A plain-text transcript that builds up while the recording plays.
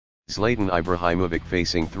Zlatan Ibrahimovic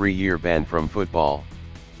facing 3-year ban from football.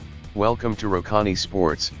 Welcome to Rokani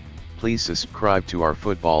Sports, please subscribe to our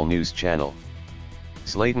football news channel.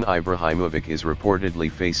 Zlatan Ibrahimovic is reportedly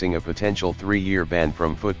facing a potential 3-year ban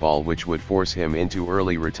from football which would force him into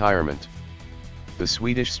early retirement. The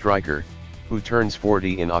Swedish striker, who turns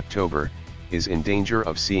 40 in October, is in danger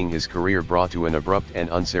of seeing his career brought to an abrupt and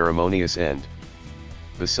unceremonious end.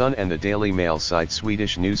 The Sun and the Daily Mail cite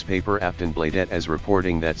Swedish newspaper Aftonbladet as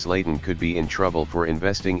reporting that Zlatan could be in trouble for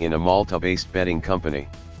investing in a Malta-based betting company.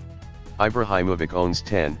 Ibrahimovic owns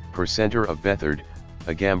 10% of Bethard,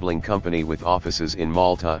 a gambling company with offices in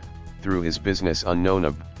Malta, through his business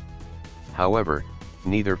Unknownab. However,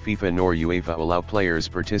 neither FIFA nor UEFA allow players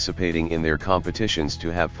participating in their competitions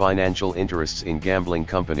to have financial interests in gambling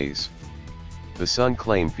companies. The Sun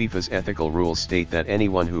claim FIFA's ethical rules state that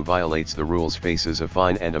anyone who violates the rules faces a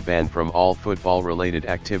fine and a ban from all football-related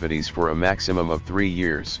activities for a maximum of 3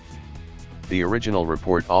 years. The original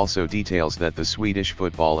report also details that the Swedish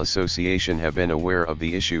Football Association have been aware of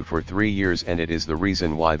the issue for 3 years, and it is the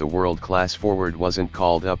reason why the world-class forward wasn't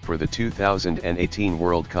called up for the 2018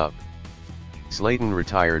 World Cup. Zlatan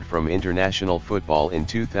retired from international football in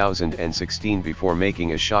 2016 before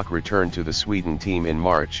making a shock return to the Sweden team in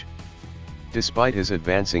March. Despite his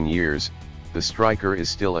advancing years, the striker is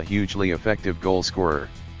still a hugely effective goalscorer.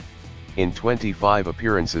 In 25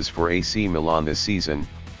 appearances for AC Milan this season,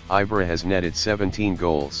 Ibra has netted 17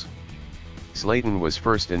 goals. Zlatan was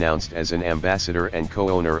first announced as an ambassador and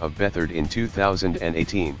co-owner of Bethard in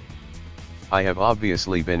 2018. I have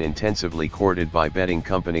obviously been intensively courted by betting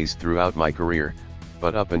companies throughout my career,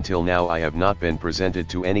 but up until now I have not been presented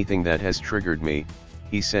to anything that has triggered me,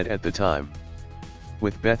 he said at the time.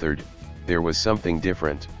 With Bethard, there was something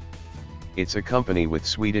different. It's a company with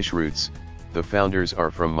Swedish roots, the founders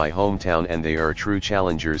are from my hometown and they are true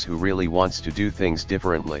challengers who really wants to do things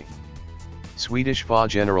differently. Swedish FA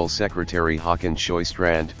General Secretary Håkan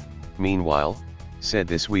Sjöstrand, meanwhile, said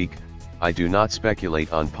this week, I do not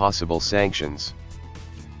speculate on possible sanctions.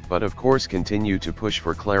 But of course continue to push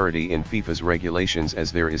for clarity in FIFA's regulations,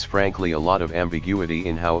 as there is frankly a lot of ambiguity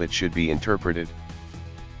in how it should be interpreted.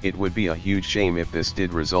 It would be a huge shame if this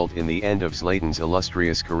did result in the end of Zlatan's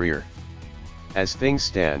illustrious career. As things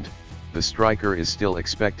stand, the striker is still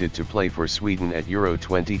expected to play for Sweden at Euro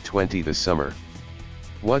 2020 this summer.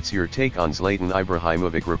 What's your take on Zlatan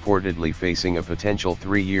Ibrahimovic reportedly facing a potential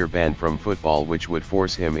 3-year ban from football which would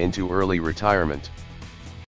force him into early retirement?